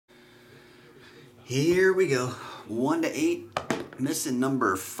Here we go. 1 to 8. Missing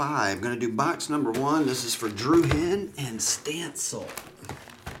number 5. Gonna do box number 1. This is for Drew Hen and Stancil.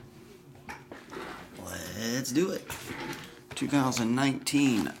 Let's do it.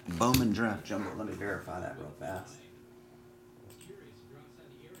 2019 Bowman Draft Jumbo. Let me verify that real fast.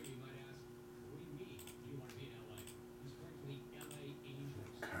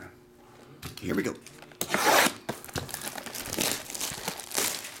 Okay. Here we go.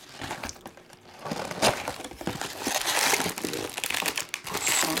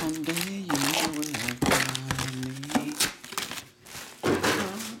 Someday you will find me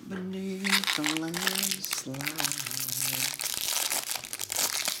up beneath the landslide.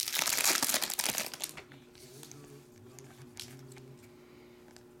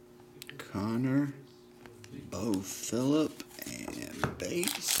 Connor, Bo Phillip, and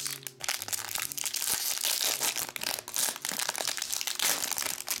base.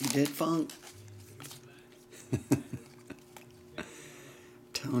 You did funk.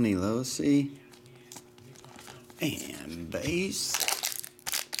 Tony Losi and base.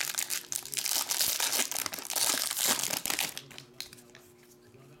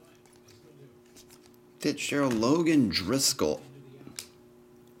 Fitzgerald, Logan Driscoll.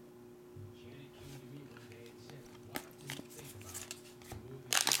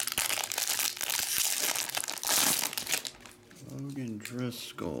 Logan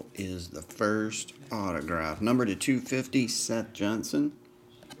Driscoll is the first autograph. Number to 250, Seth Johnson.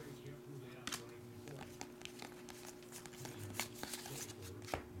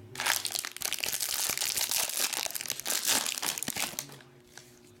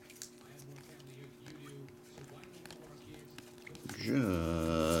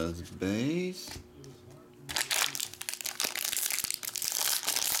 Just base.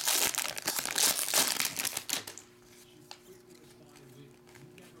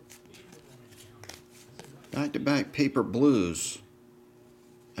 Back-to-back paper blues.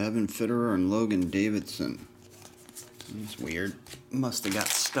 Evan Fitterer and Logan Davidson. That's weird. Must have got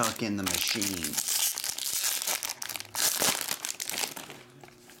stuck in the machine.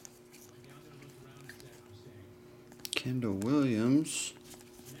 Kendall Williams.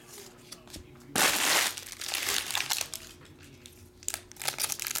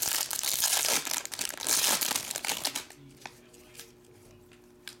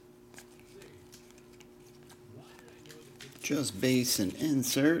 Just base and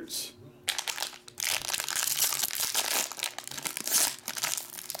inserts.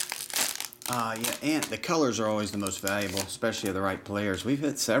 Yeah, and the colors are always the most valuable, especially of the right players. We've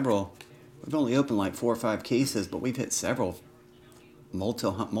hit several. We've only opened like 4 or 5 cases, but we've hit several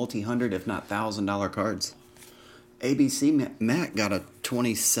multi-hundred, if not $1,000 cards. ABC Matt got a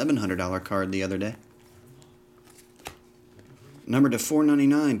 $2,700 card the other day. Number to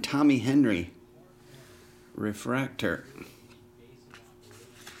 499, Tommy Henry. Refractor.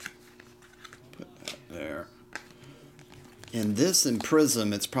 Put that there. In this and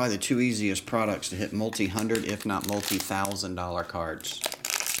Prism, it's probably the 2 easiest products to hit multi-hundred, if not multi-$1,000 cards.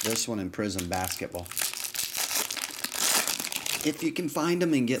 This one and Prism Basketball. If you can find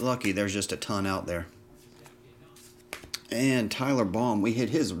them and get lucky, there's just a ton out there. And Tyler Baum, we hit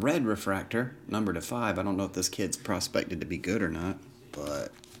his red refractor, number to 5. I don't know if this kid's prospected to be good or not,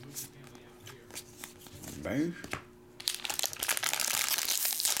 but bang.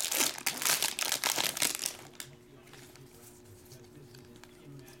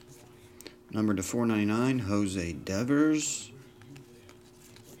 Number to 499, Jose Devers.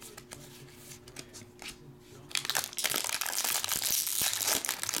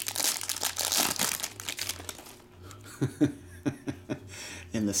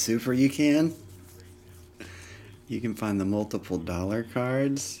 In the super you can find the multiple dollar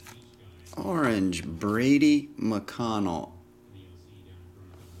cards. Orange, Brady McConnell.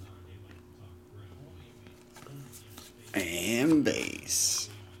 And base.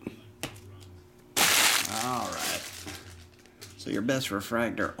 Alright. So your best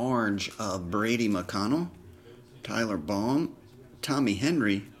refractor, orange of Brady McConnell. Tyler Baum. Tommy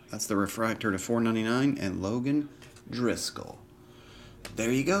Henry. That's the refractor to $4.99. And Logan Driscoll.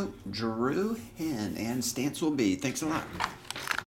 There you go. Drew Hen and Stancil B. Thanks a lot.